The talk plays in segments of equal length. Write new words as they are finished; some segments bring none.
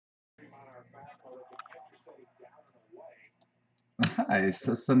Nice.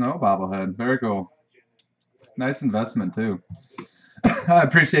 A Sano bobblehead. Very cool. Nice investment, too. I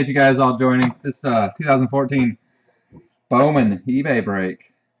appreciate you guys all joining this 2014 Bowman eBay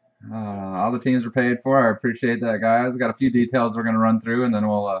break. All the teams are paid for. I appreciate that, guys. Got a few details we're going to run through, and then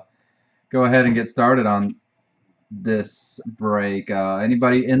we'll go ahead and get started on this break.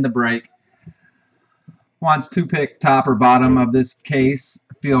 Anybody in the break wants to pick top or bottom of this case,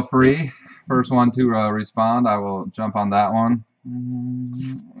 feel free. First one to respond, I will jump on that one.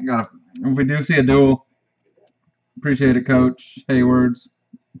 If we do see a duel, appreciate it, Coach Haywards.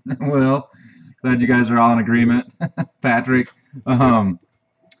 Will, glad you guys are all in agreement. Patrick.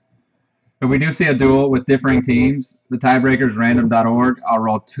 If we do see a duel with differing teams, the tiebreaker is random.org. I'll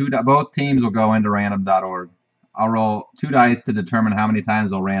roll both teams will go into random.org. I'll roll 2 dice to determine how many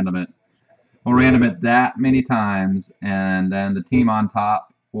times I'll random it. We'll random it that many times, and then the team on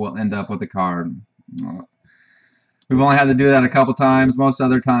top will end up with a card. We've only had to do that a couple times. Most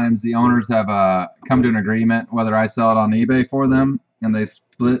other times, the owners have come to an agreement whether I sell it on eBay for them, and they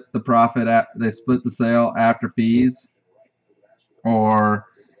split the profit. They split the sale after fees, or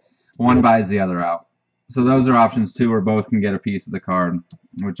one buys the other out. So those are options too, where both can get a piece of the card,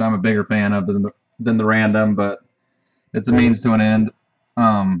 which I'm a bigger fan of than the random, but it's a means to an end.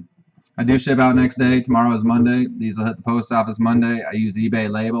 I do ship out next day. Tomorrow is Monday. These will hit the post office Monday. I use eBay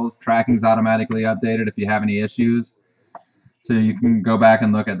labels. Tracking's automatically updated if you have any issues. So you can go back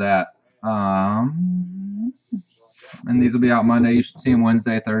and look at that. And these will be out Monday. You should see them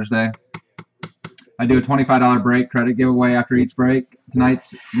Wednesday, Thursday. I do a $25 break credit giveaway after each break.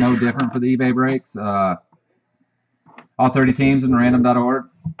 Tonight's no different for the eBay breaks. All 30 teams in random.org.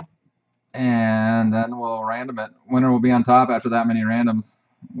 And then we'll random it. Winner will be on top after that many randoms.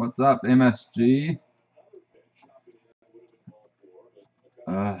 What's up, MSG?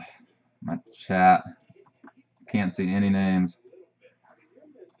 My chat. Can't see any names.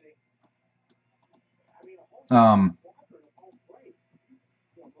 That's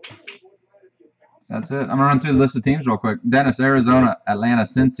it. I'm going to run through the list of teams real quick. Dennis, Arizona. Atlanta,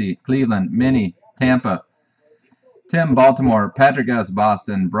 Cincy. Cleveland, Minnie, Tampa. Tim, Baltimore. Patrick S.,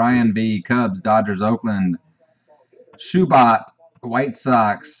 Boston. Brian V., Cubs, Dodgers, Oakland. Shubat, White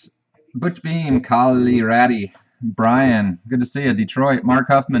Sox. Butch Beam, Colorado. Brian, good to see you. Detroit. Mark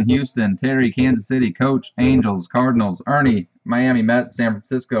Huffman, Houston. Terry, Kansas City. Coach, Angels, Cardinals. Ernie, Miami Mets, San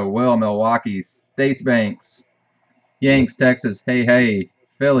Francisco. Will, Milwaukee. Stace Banks, Yanks, Texas. Hey,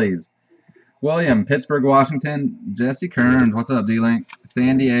 Phillies. William, Pittsburgh, Washington. Jesse Kearns, what's up, D-Link?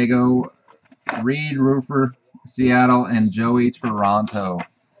 San Diego. Reed, Roofer, Seattle, and Joey Toronto.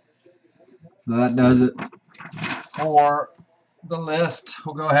 So that does it for the list.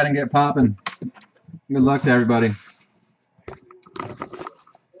 We'll go ahead and get popping. Good luck to everybody.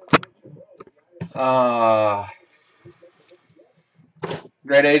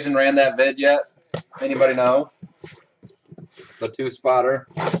 Great Asian ran that vid yet? Anybody know? The 2-spotter.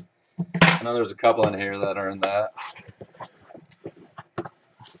 I know there's a couple in here that are in that.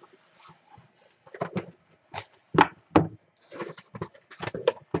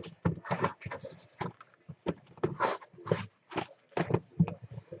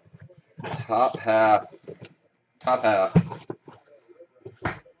 Top half.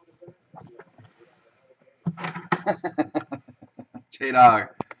 J-Dog,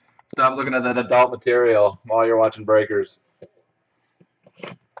 stop looking at that adult material while you're watching Breakers.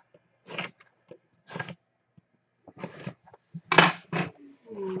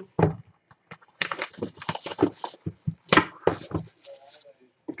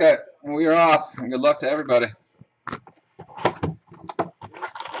 Okay, we are off. Good luck to everybody.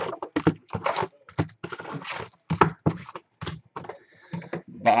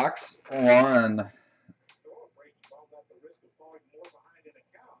 Box 1.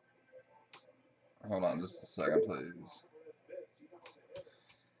 Hold on just a second, please.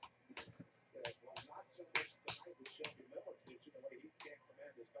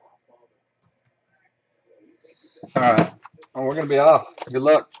 All right. Oh, we're going to be off. Good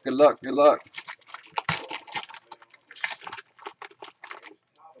luck.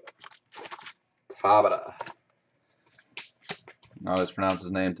 Tabata. I always pronounce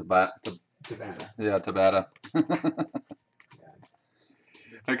his name Tabata. Yeah, Tabata.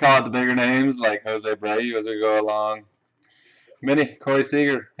 I call it the bigger names like Jose Abreu as we go along. Mini, Corey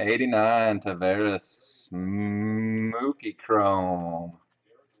Seager, 89, Tavares, Mookie Chrome.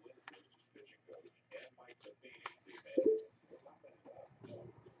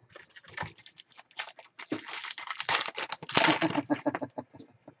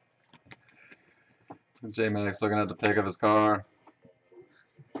 J-Max looking at the pick of his car.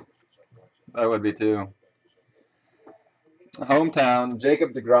 I would be too. Hometown,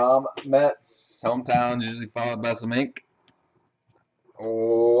 Jacob deGrom, Mets. Hometown usually followed by some ink.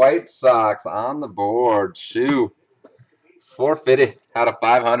 White Sox on the board. Shoe. 450 out of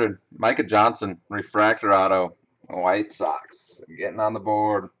 500. Micah Johnson, refractor auto. White Sox getting on the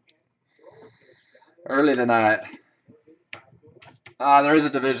board early tonight. There is a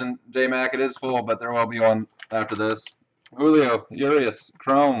division, J-Mac. It is full, but there will be one after this. Julio, Urias,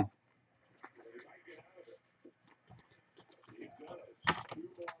 Chrome.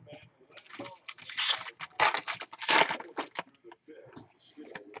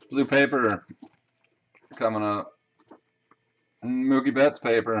 Blue paper coming up. Mookie Betts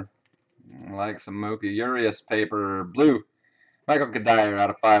paper. I like some Mookie. Urias paper. Blue. Michael Kadire out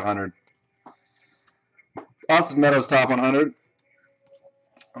of 500. Austin Meadows top 100.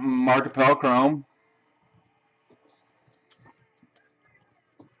 Mark Appel Chrome.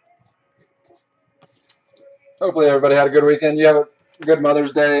 Hopefully everybody had a good weekend. You have a good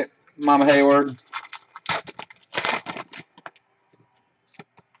Mother's Day, Mama Hayward.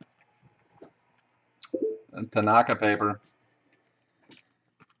 Tanaka paper.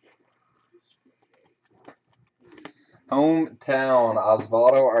 Hometown,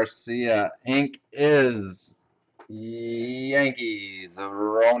 Osvaldo Arcia. Ink is Yankees.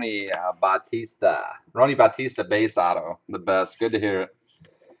 Ronnie Batista. Ronnie Batista base auto. The best. Good to hear it.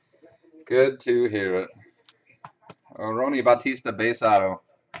 Good to hear it. Ronnie Batista base auto.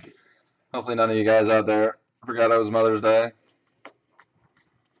 Hopefully none of you guys out there forgot it was Mother's Day.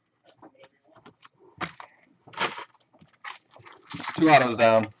 Two autos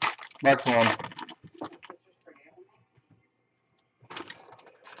down. Bucks one.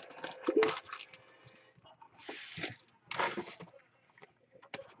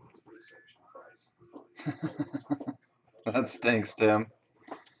 That stinks, Tim.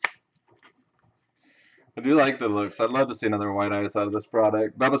 I do like the looks. I'd love to see another white ice out of this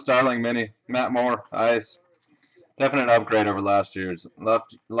product. Bubba Starling Mini. Matt Moore ice. Definite upgrade over last year's.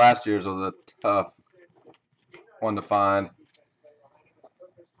 Last year's was a tough one to find.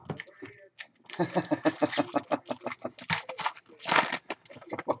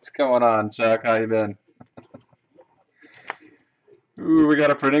 What's going on, Chuck? How you been? Ooh, we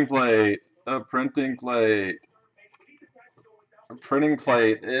got a printing plate. A printing plate. A printing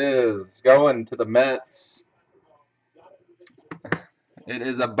plate is going to the Mets. It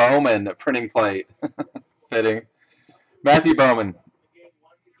is a Bowman printing plate. Fitting. Matthew Bowman.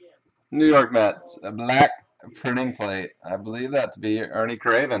 New York Mets. A black printing plate. I believe that to be Ernie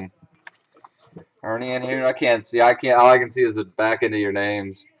Craven. Ernie in here? I can't see. All I can see is the back end of your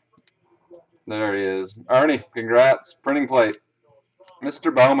names. There he is. Ernie, congrats. Printing plate.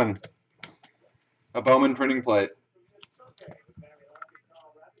 Mr. Bowman. A Bowman printing plate.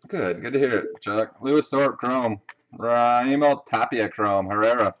 Good to hear it, Chuck. Lewis Thorpe Chrome. Raimel Tapia Chrome.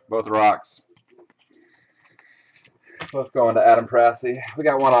 Herrera. Both rocks. Both going to Adam Prassi. We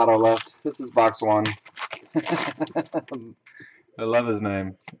got one auto left. This is box one. I love his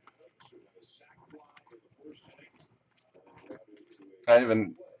name. I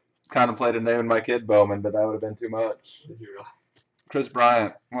even contemplated naming my kid Bowman, but that would have been too much. Did you really? Chris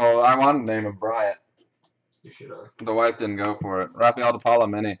Bryant. Well, I wanted to name him Bryant. You should have. The wife didn't go for it. Rafael DePaula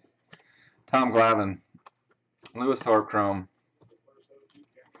Mini. Tom Glavine. Lewis Thorpe Chrome.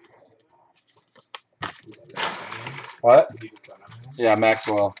 What? Yeah,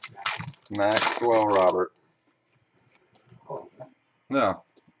 Maxwell. Maxwell Robert. No,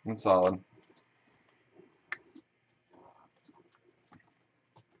 that's solid.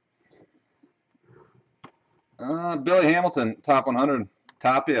 Billy Hamilton, top 100.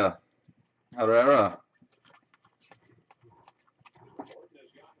 Tapia. Herrera.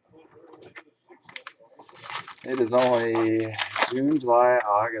 It is only June, July,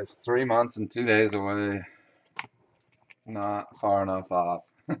 August. 3 months and 2 days away. Not far enough off.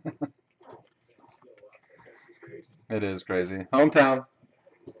 It is crazy. Hometown.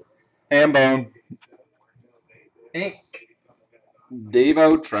 Hambone. Ink.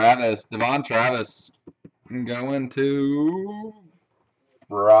 Devon Travis. Going to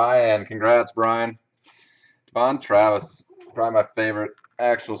Brian. Congrats, Brian. Devon Travis. Probably my favorite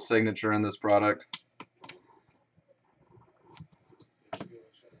actual signature in this product.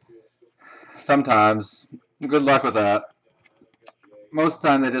 Sometimes. Good luck with that. Most of the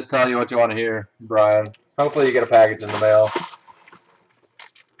time they just tell you what you want to hear, Brian. Hopefully you get a package in the mail.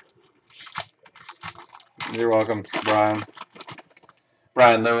 You're welcome, Brian.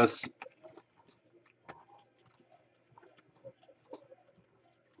 Brian Lewis.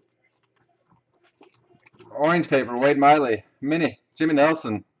 Orange paper, Wade Miley. Mini, Jimmy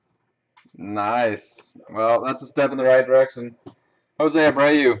Nelson. Nice. Well, that's a step in the right direction. Jose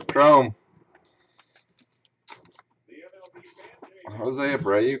Abreu, Chrome. Jose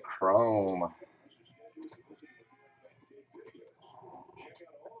Abreu, Chrome.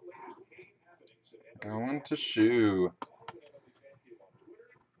 Going to shoe.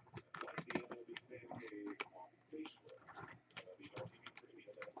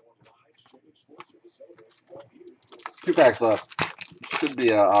 Two packs left. Should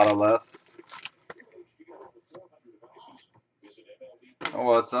be auto less.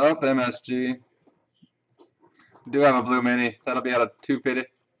 What's up, MSG? Do have a blue mini. That'll be out of 250.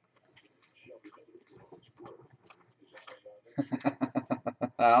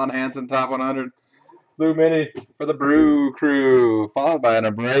 Alan Hansen, top 100. Blue mini for the Brew Crew, followed by an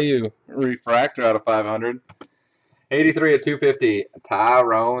Abreu refractor out of 500. 83 at 250.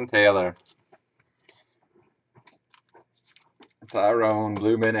 Tyrone Taylor. Tyrone,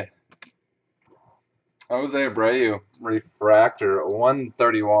 blue mini. Jose Abreu, refractor,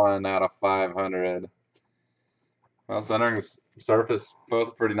 131 out of 500. Well, centering surface,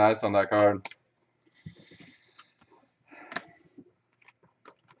 both pretty nice on that card.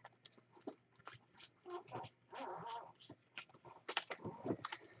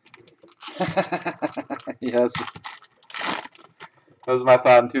 Yes. That was my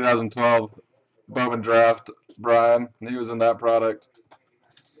thought in 2012. Bowman draft, Brian. He was in that product.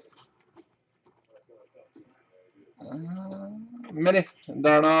 Mini,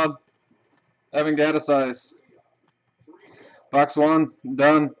 Darnold, Evan Gaddis. Box 1,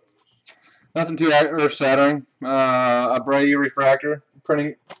 done. Nothing too earth-shattering. A Brady refractor,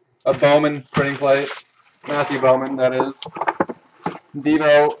 printing, a Bowman printing plate. Matthew Bowman, that is.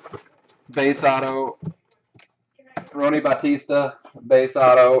 Devo, base auto. Ronnie Batista, base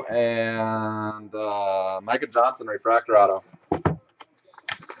auto. And Micah Johnson, refractor auto.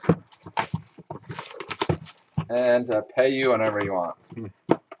 And pay you whenever you want.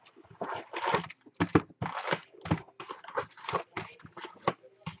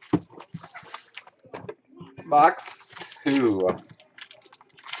 Box 2.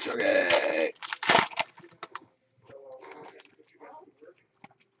 Okay.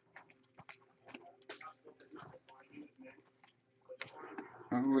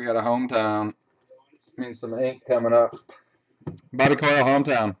 We got a hometown. Means some ink coming up. Bobby Coyle,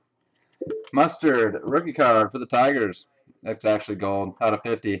 hometown. Mustard, rookie card for the Tigers. That's actually gold, out of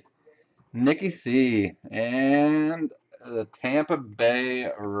 50. Nicky C. And the Tampa Bay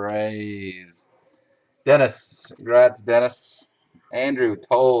Rays. Dennis. Congrats, Dennis. Andrew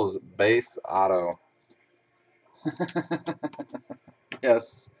Tolles, base auto.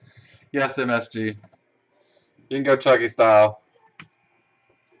 Yes. Yes, MSG. You can go Chucky style.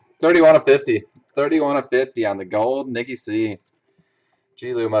 31 of 50. 31 of 50 on the gold. Nicky C.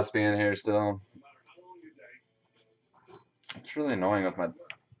 G-Lou must be in here still. It's really annoying with my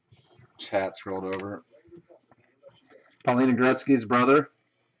chat scrolled over. Paulina Gretzky's brother.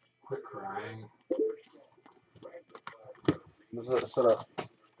 Quit crying. Shut up.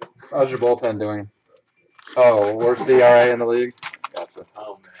 How's your bullpen doing? Oh, worst ERA in the league? Gotcha.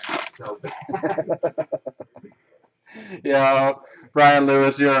 Oh man, so bad. Yeah, Brian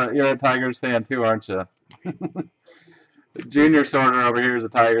Lewis, you're a Tigers fan too, aren't you? Junior Sorter over here is a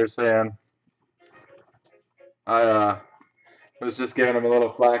Tigers fan. I was just giving him a little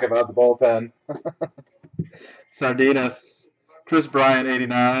flack about the bullpen. Sardinas, Chris Bryant,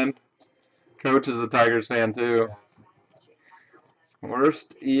 89. Coach is a Tigers fan too.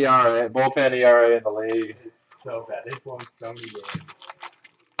 Worst ERA, bullpen ERA in the league. It's so bad. They've won so many games.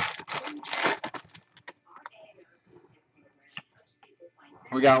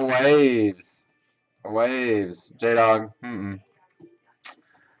 We got Waves. Waves. J-Dog.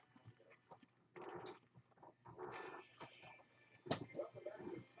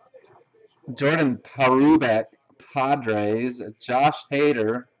 Jordan Parubek, Padres. Josh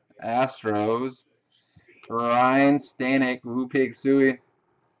Hader, Astros. Ryan Stanek, Woo Pig Sui.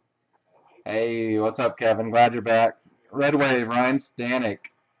 Hey, what's up, Kevin? Glad you're back. Red Wave, Ryan Stanek,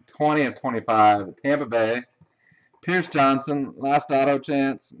 20 of 25. Tampa Bay. Pierce Johnson, last auto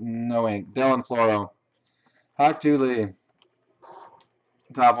chance. No ink. Dylan Floro. Hawk Julie,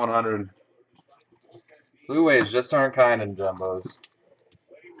 top 100. Blue Waves just aren't kind in jumbos.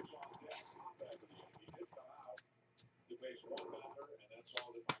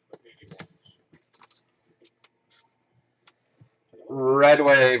 Red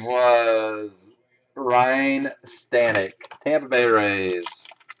Wave was Ryan Stanek, Tampa Bay Rays.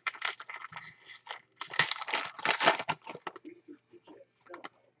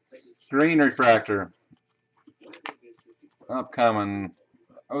 Green refractor. Upcoming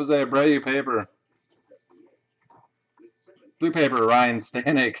Jose Abreu paper. Blue paper, Ryan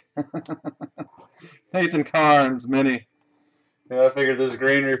Stanek. Nathan Carnes, mini. Yeah, I figured this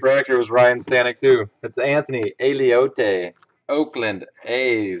green refractor was Ryan Stanek too. It's Anthony Aliote, Oakland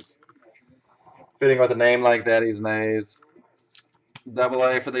A's. Fitting with a name like that, he's an A's. Double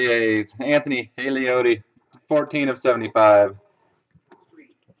A for the A's. Anthony Aliote, 14 of 75.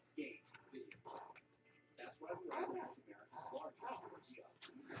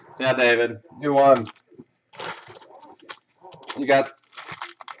 Yeah, David, you won. You got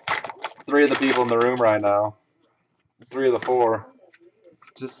 3 of the people in the room right now. 3 of the 4.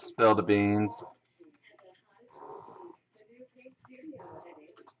 Just spill the beans.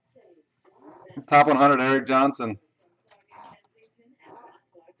 Top 100, Eric Johnson.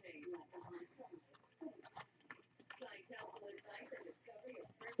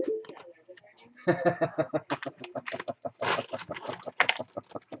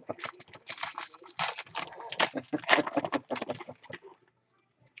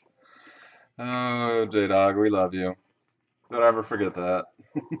 Oh, J-Dog, we love you. Don't ever forget that.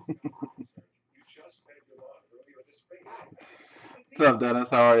 What's up,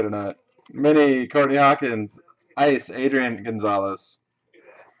 Dennis? How are you tonight? Mini, Courtney Hawkins. Ice, Adrian Gonzalez.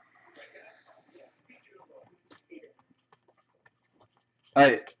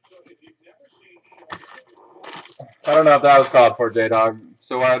 Hey, I don't know if that was called for, J-Dog,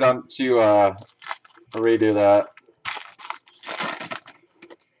 so why don't you redo that?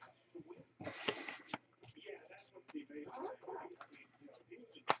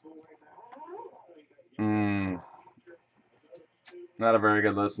 Not a very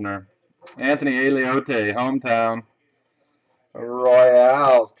good listener. Anthony Aliote, hometown.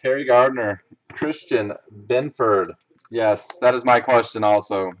 Royals, Terry Gardner. Christian Benford. Yes, that is my question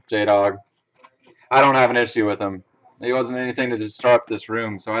also, J-Dog. I don't have an issue with him. He wasn't anything to disrupt this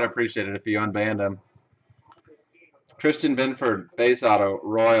room, so I'd appreciate it if you unbanned him. Christian Benford, base auto,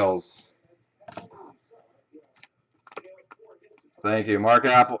 Royals. Thank you. Mark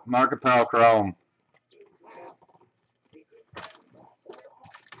Appel, Chrome.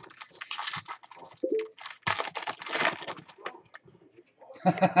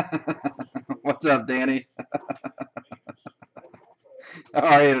 What's up, Danny? How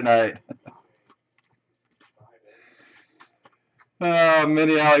are you tonight?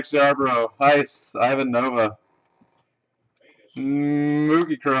 Mini Alex Yarbrough. Ice, Ivan Nova.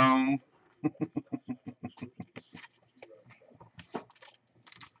 Mookie Chrome.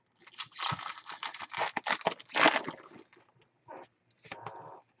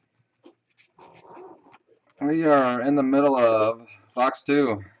 We are in the middle of box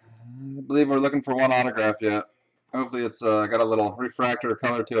 2. I believe we're looking for one autograph yet. Hopefully it's got a little refractor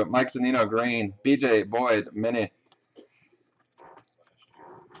color to it. Mike Zunino, green. BJ Boyd, mini.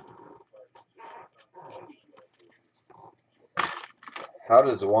 How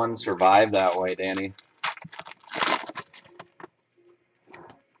does one survive that way, Danny?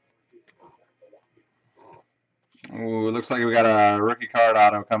 Ooh, looks like we got a rookie card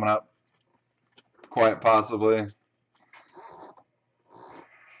auto coming up. Quite possibly.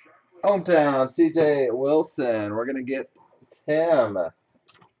 Hometown, CJ Wilson. We're going to get Tim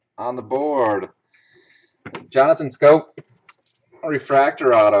on the board. Jonathan Scope,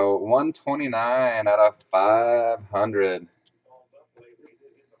 refractor auto, 129 out of 500.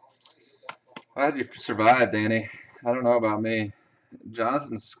 Glad you survived, Danny. I don't know about me.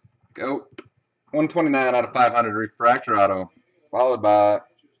 Jonathan Scope, 129 out of 500, refractor auto, followed by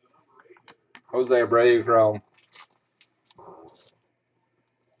Jose Abreu Chrome.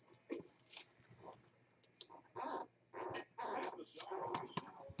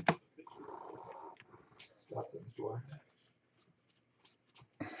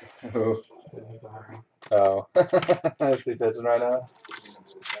 Oh, is he pitching right now?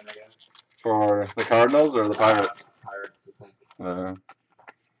 For the Cardinals or the Pirates? Pirates, I think.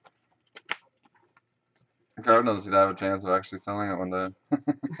 The Cardinals could have a chance of actually selling it one day.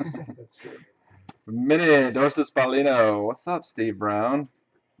 That's true. Mini Dorsis Paulino. What's up, Steve Brown?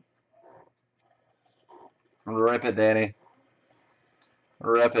 Rip it, Danny.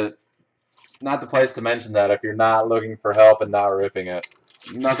 Rip it. Not the place to mention that if you're not looking for help and not ripping it.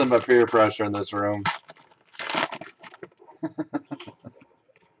 Nothing but peer pressure in this room.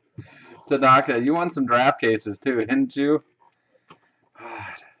 Tanaka, you won some draft cases too, didn't you?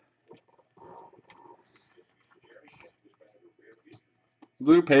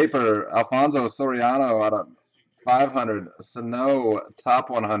 Blue paper, Alfonso Soriano out of 500. Sano, top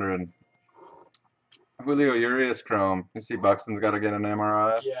 100. Julio Urias Chrome. You see Buxton's got to get an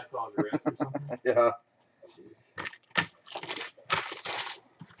MRI? Yeah, it's on the wrist or something. Yeah.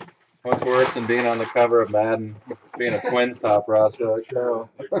 What's worse than being on the cover of Madden, being a Twins top prospect? No.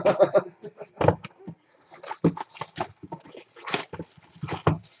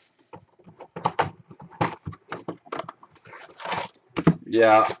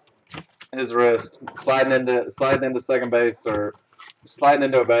 Yeah, his wrist sliding into second base or sliding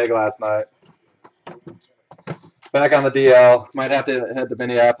into a bag last night. Back on the DL. Might have to head to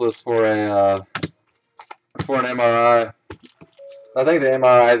Minneapolis for an MRI. I think the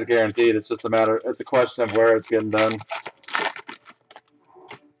MRI is guaranteed. It's just it's a question of where it's getting done.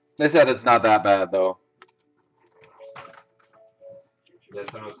 They said it's not that bad though. Yeah,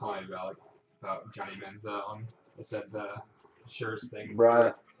 someone was telling me about Johnny Manziel. They said the surest thing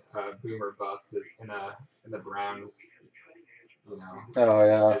Right. for boomer bust is in the Browns. You know. Oh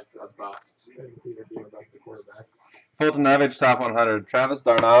yeah. It's a bust. It's either being a bust or quarterback. Fulton Evans top 100. Travis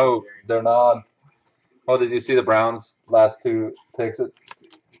Darnaud. Oh, did you see the Browns' last two picks?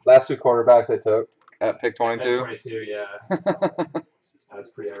 Last two quarterbacks they took at pick 22. At 22, yeah.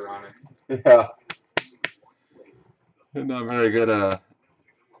 That's pretty ironic. Yeah. Not very good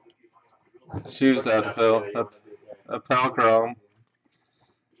shoes to have to fill. A Palchrome.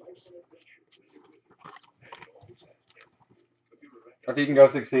 If he can go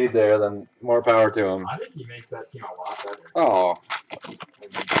succeed there, then more power to him. I think he makes that team a lot better. Oh.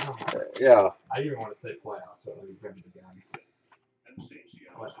 Yeah. I even want to say playoffs, so let me bring it again.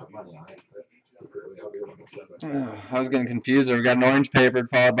 I'll put money on it, but secretly I'll be able to say that. I was getting confused. We got an orange papered,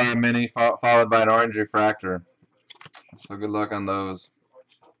 followed by a mini, followed by an orange refractor. So good luck on those.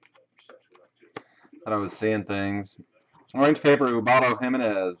 Thought I was seeing things. Orange paper, Ubaldo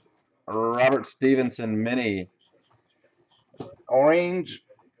Jimenez. Robert Stevenson mini. Orange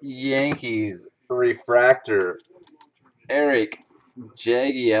Yankees refractor. Eric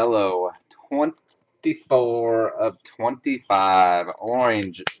Jagiello. 24 of 25.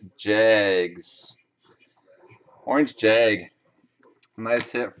 Orange Jags. Orange Jag.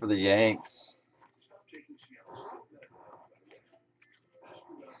 Nice hit for the Yanks.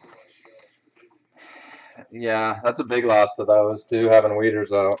 Yeah, that's a big loss to those two, having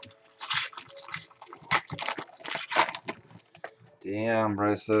Weeders out. Damn,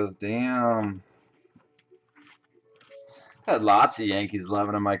 Bryce says, damn. I had lots of Yankees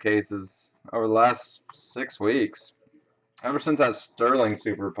 11 in my cases over the last 6 weeks. Ever since that Sterling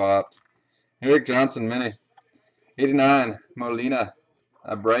super popped. Eric Johnson mini. 89, Molina.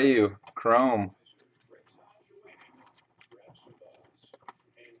 Abreu, Chrome.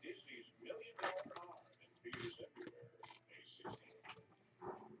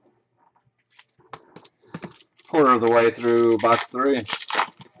 Quarter of the way through box 3.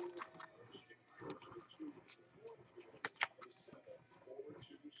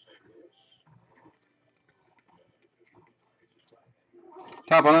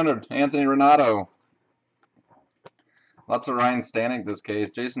 Top 100, Anthony Renato. Lots of Ryan Stanek this case.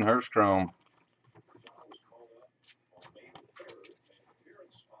 Jason Hurst Chrome.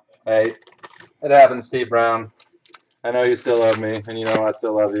 Hey, it happens, Steve Brown. I know you still love me, and you know I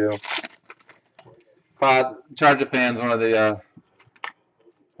still love you. Charge Japan's one of the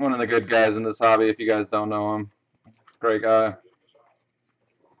good guys in this hobby. If you guys don't know him, great guy.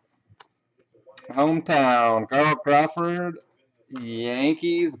 Hometown, Carl Crawford,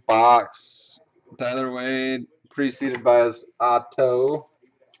 Yankees box. Tyler Wade, preceded by his Otto.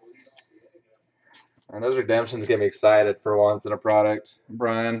 And those redemptions get me excited for once in a product.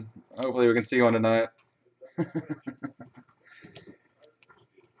 Brian, hopefully we can see one tonight.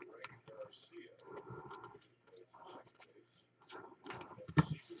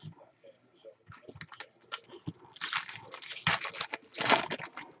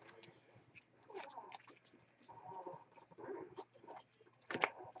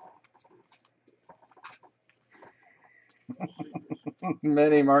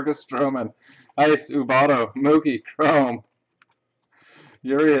 Mini Marcus Stroman, Ice Ubaldo, Mookie Chrome,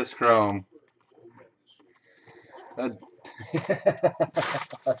 Urias Chrome.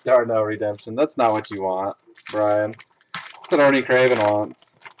 Darno redemption. That's not what you want, Brian. That's what Arnie Craven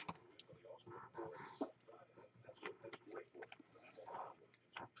wants.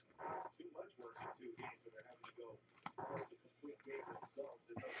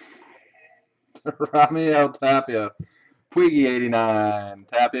 Ramiel Tapia. Puigi 89.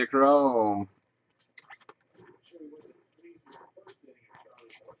 Tapia Chrome.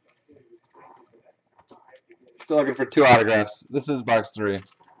 Still looking for 2 autographs. This is box 3.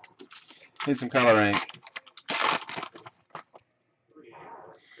 Need some color ink.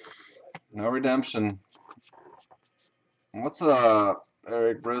 No redemption. What's up,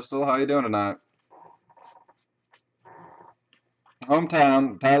 Eric Bristol? How you doing tonight?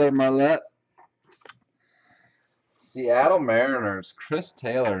 Hometown, Tyler Marlette. Seattle Mariners, Chris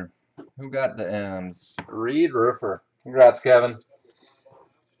Taylor. Who got the M's? Reed Roofer. Congrats, Kevin.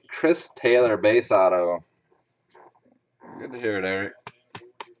 Chris Taylor, base auto. Good to hear it, Eric.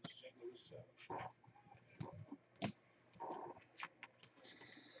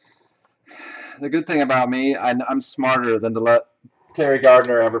 The good thing about me, I'm smarter than to let Terry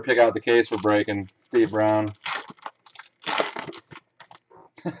Gardner ever pick out the case for breaking Steve Brown.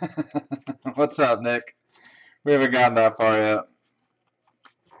 What's up, Nick? We haven't gotten that far yet.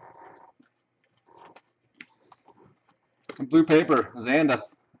 Blue paper, Xanda,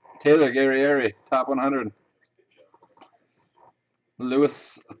 Taylor Guerrieri, top 100.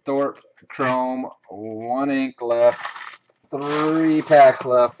 Lewis Thorpe, Chrome, 1 ink left, 3 packs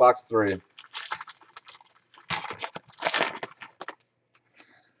left, box 3.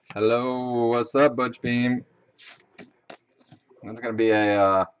 Hello, what's up, Butch Beam? That's going to be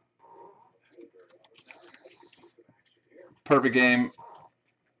a perfect game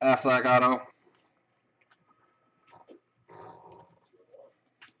Affleck auto.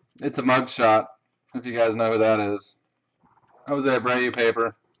 It's a mug shot, if you guys know who that is. Jose Abreu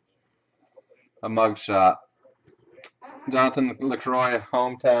paper. A mug shot. Jonathan LaCroix,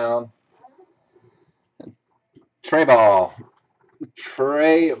 hometown. Trey Ball.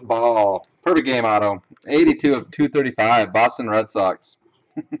 Trey Ball. Perfect game auto. 82 of 235. Boston Red Sox.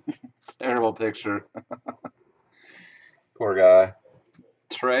 Terrible picture. Poor guy.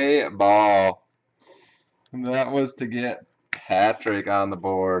 Trey Ball. That was to get Patrick on the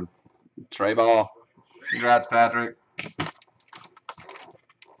board. Trey Ball. Congrats, Patrick.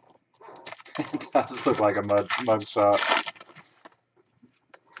 It does look like a mug shot.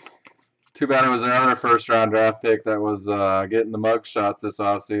 Too bad it was another first-round draft pick that was getting the mug shots this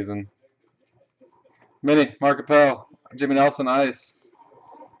offseason. Mini, Mark Appel, Jimmy Nelson, ice.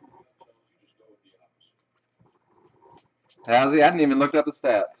 Has he? I hadn't even looked up his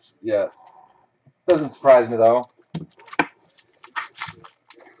stats yet. Doesn't surprise me, though.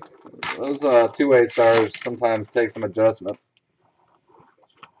 Those two-way stars sometimes take some adjustment.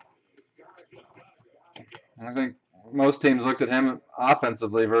 I think most teams looked at him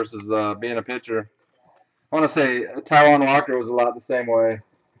offensively versus being a pitcher. I want to say Taiwan Walker was a lot the same way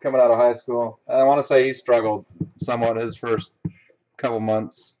coming out of high school. I want to say he struggled somewhat his first couple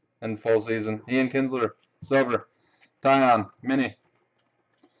months in full season. Ian Kinsler, silver. Dion, mini.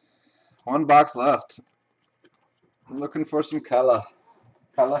 1 box left. I'm looking for some color.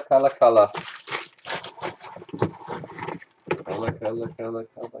 Color. Color,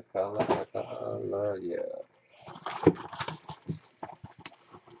 yeah.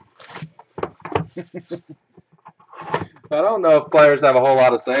 I don't know if players have a whole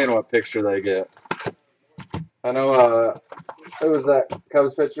lot of say in what picture they get. I know, who was that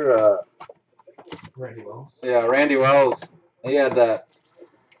Cubs pitcher? Randy Wells. Yeah, Randy Wells. He had that.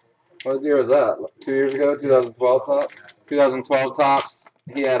 What year was that? 2 years ago? 2012 Topps? 2012 Topps.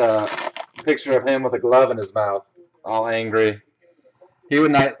 He had a picture of him with a glove in his mouth, all angry. He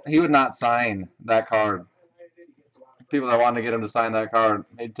would not sign that card. People that wanted to get him to sign that card,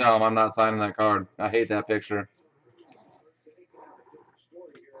 he'd tell them, I'm not signing that card. I hate that picture.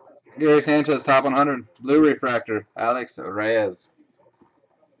 Gary Sanchez, top 100. Blue refractor. Alex Reyes.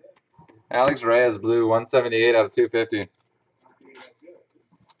 Alex Reyes, blue, 178 out of 250.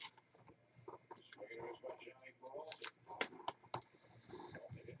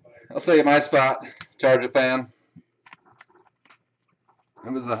 I'll say my spot, Charger fan.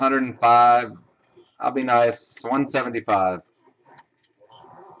 It was 105. I'll be nice. 175.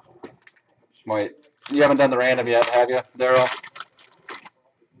 Wait, you haven't done the random yet, have you, Daryl?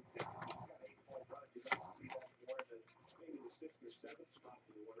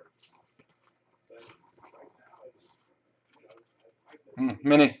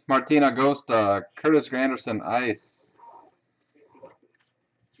 Mini, Martina Gosta, Curtis Granderson, ice.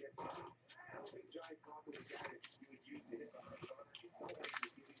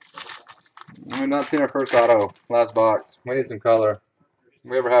 We've not seen our first auto. Last box. We need some color.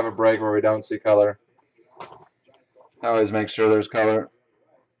 If we ever have a break where we don't see color, I always make sure there's color.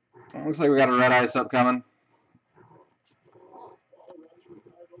 Looks like we got a red ice upcoming.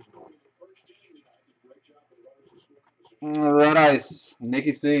 Red ice.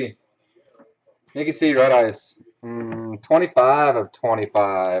 Nikki C. Nikki C. Red ice. 25 of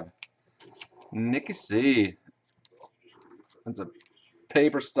 25. Nikki C. That's a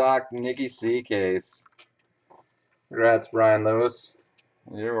paper stock Nikki C case. Congrats, Brian Lewis.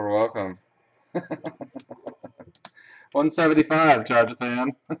 You're welcome. 175, Charger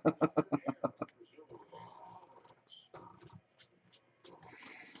fan.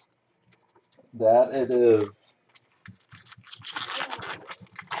 That it is.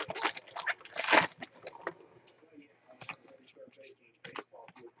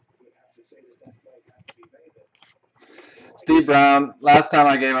 Steve Brown, last time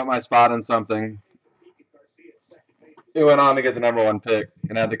I gave up my spot in something, he went on to get the #1 pick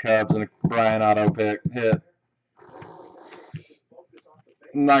and had the Cubs and a Brian Otto pick hit.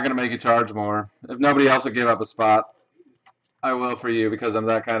 I'm not going to make you charge more. If nobody else would give up a spot, I will for you because I'm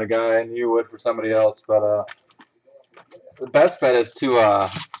that kind of guy, and you would for somebody else. But the best bet is to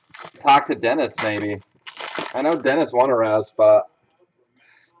talk to Dennis, maybe. I know Dennis won a Raz spot.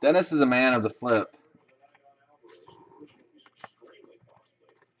 Dennis is a man of the flip.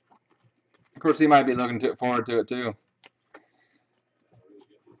 Of course, he might be looking forward to it, too.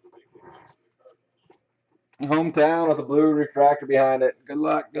 Hometown with a blue refractor behind it. Good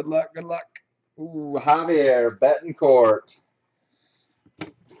luck, good luck, good luck. Ooh, Javier Betancourt.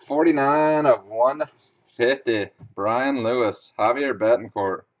 49 of 150. Brian Lewis. Javier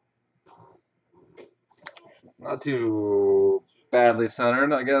Betancourt. Not too badly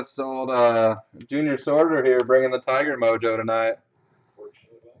centered. I guess old Junior Sorter here bringing the Tiger mojo tonight.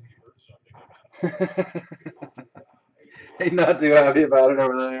 He's not too happy about it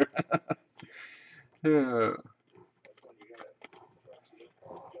over there.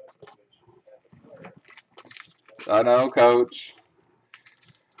 I know, Coach.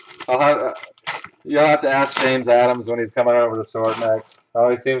 You'll have to ask James Adams when he's coming over to sort next.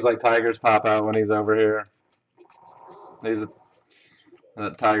 Always seems like Tigers pop out when he's over here.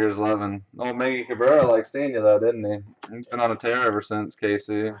 That Tigers loving. Old Miggy Cabrera liked seeing you though, didn't he? He's been on a tear ever since,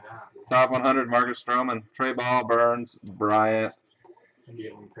 KC. Top 100, Marcus Stroman, Trey Ball, Burns, Bryant. And be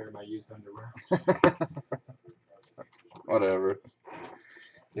able to pair my used underwear. Whatever.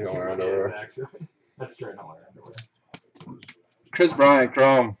 You don't wear underwear. Actually. That's true, I don't wear underwear. Chris Bryant,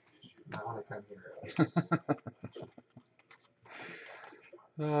 Chrome. Not when I come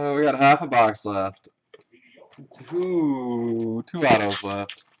here. We got half a box left. Two autos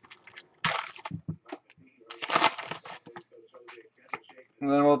left. And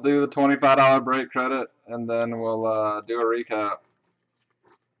then we'll do the $25 break credit, and then we'll do a recap.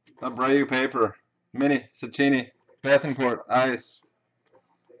 Abreu paper, Mini, Cecchini, Bethancourt, Ice.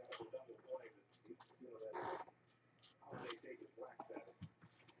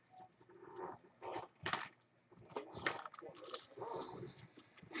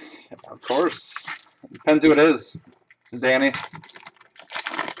 Of course. Depends who it is. Danny.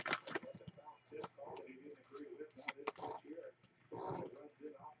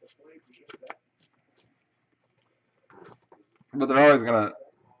 But they're always going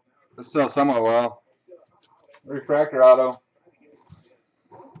to sell somewhat well. Refractor auto.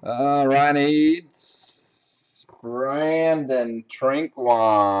 Ryan Eads. Brandon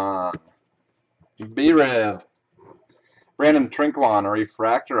Trinquan. B-Rev. Brandon Trinquan, a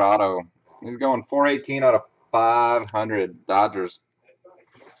refractor auto. He's going 418 out of 500. Dodgers.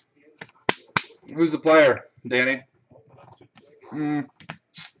 Who's the player, Danny? I'm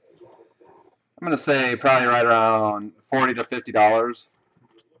going to say probably right around $40 to $50.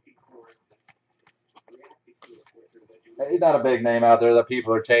 He's not a big name out there that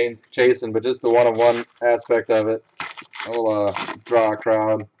people are chasing, but just the one-on-one aspect of it will draw a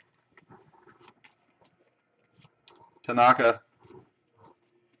crowd. Tanaka.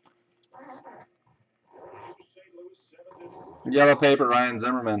 Yellow paper, Ryan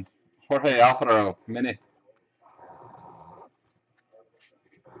Zimmerman. Jorge Alfaro, Mini.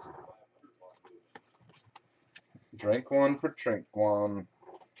 Drink one for Trink one.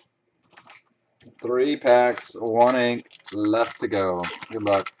 3 packs, 1 ink left to go. Good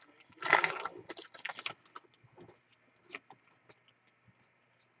luck.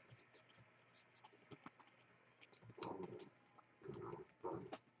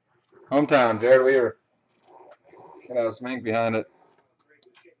 Hometown, Jared Weaver. Got some ink behind it.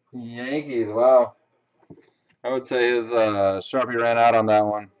 Yankees, wow. I would say his Sharpie ran out on that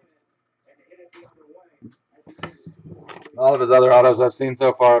one. All of his other autos I've seen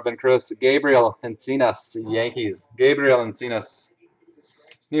so far have been Chris. Gabriel Encinas, Yankees. Gabriel Encinas,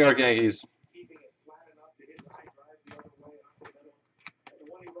 New York Yankees.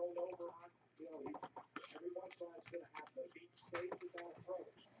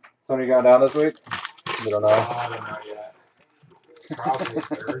 Somebody going down this week? We don't know. I don't know yet. Probably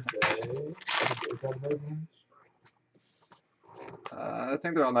Thursday. Is that a big game? I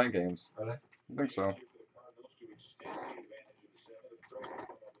think they're all night games. Really? I think so.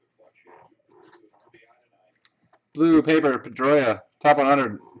 Blue paper, Pedroia, top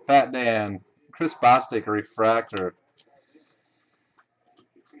 100, Fat Dan, Chris Bostic, a refractor.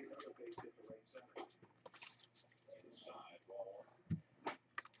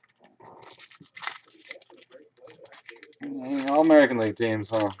 All American League teams,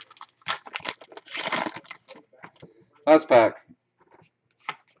 huh? Last pack.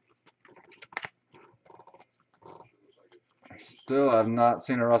 Still have not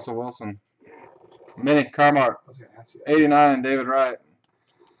seen a Russell Wilson. Mini Carmark, I was gonna ask you. 89, David Wright.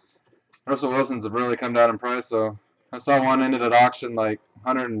 Russell Wilson's have really come down in price, so I saw one ended at auction like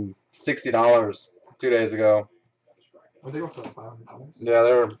 $160 2 days ago. Were they go for like $500? Yeah,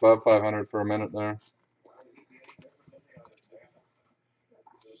 they were above 500 for a minute there.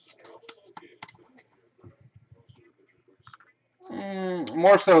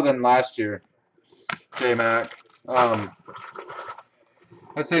 More so than last year, J-Mac.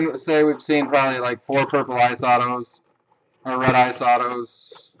 I'd say we've seen probably like 4 purple ice autos, or red ice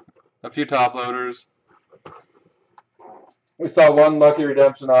autos, a few top loaders. We saw 1 lucky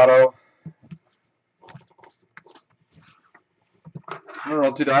redemption auto. I'm gonna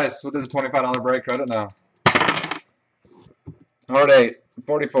roll 2 dice. We'll do the $25 break credit now. Hard 8,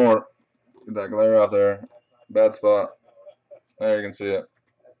 44. Get that glare off there. Bad spot. There you can see it.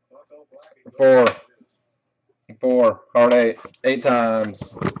 4. 4. Hard 8. 8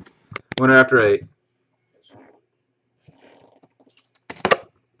 times. Winner after 8.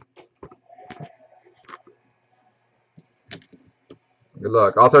 Good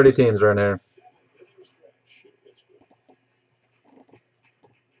luck. All 30 teams are in here.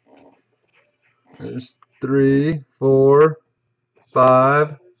 There's 3, 4,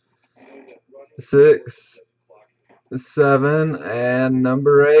 5, 6, 7, and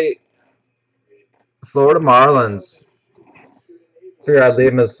number 8. Florida Marlins. Figure I'd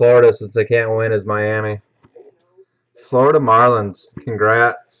leave them as Florida since they can't win as Miami. Florida Marlins.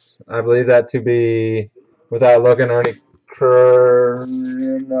 Congrats. I believe that to be, without looking, Ernie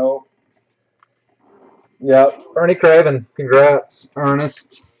no. Yep, Ernie Craven. Congrats,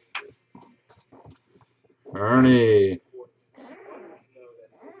 Ernest. Ernie.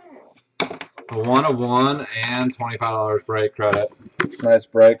 1 of 1 and $25 break credit. Nice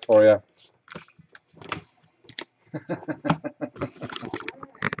break for you.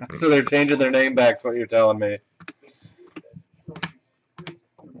 So they're changing their name back, is what you're telling me.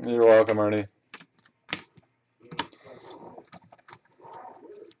 You're welcome, Ernie.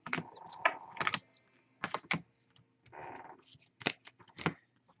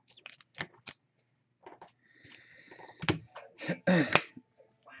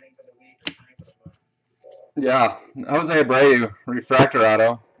 Yeah, Jose Abreu, refractor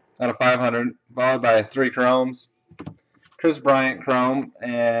auto out of 500, followed by 3 chromes. Chris Bryant chrome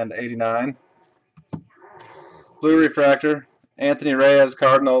and 89. Blue refractor, Anthony Reyes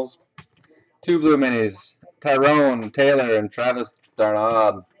Cardinals. 2 blue minis, Tyrone Taylor and Travis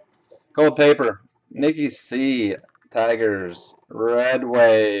Darnaud. Gold paper, Nikki C. Tigers. Red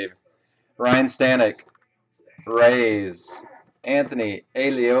Wave, Ryan Stanek Rays. Anthony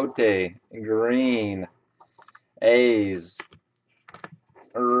Aliote Green A's.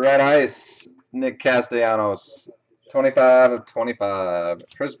 Red Ice, Nick Castellanos, 25 of 25.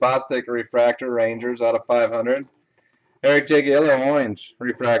 Chris Bostic, refractor, Rangers, out of 500. Eric J. Gillo, orange,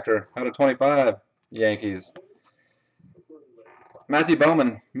 refractor, out of 25, Yankees. Matthew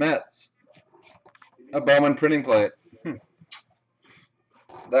Bowman, Mets, a Bowman printing plate.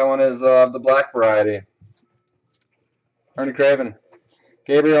 That one is the black variety. Ernie Craven,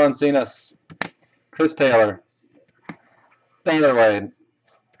 Gabriel Encinas, Chris Taylor, Tyler Wade,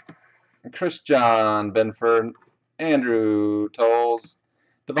 Chris John Benford, Andrew Tolles,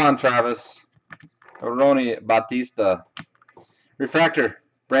 Devon Travis, Roni Batista. Refractor,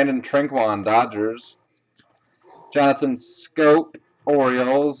 Brandon Trinquan, Dodgers. Jonathan Scope,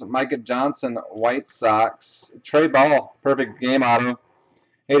 Orioles. Micah Johnson, White Sox. Trey Ball, perfect game auto.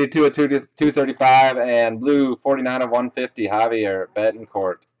 82 of 235, and blue, 49 of 150, Javier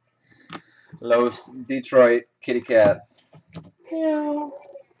Betancourt. Los Detroit Kitty Cats. Meow.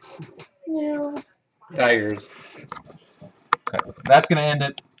 Meow. Tigers. Okay. That's going to end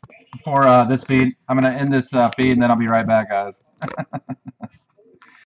it for this feed. I'm going to end this feed, and then I'll be right back, guys.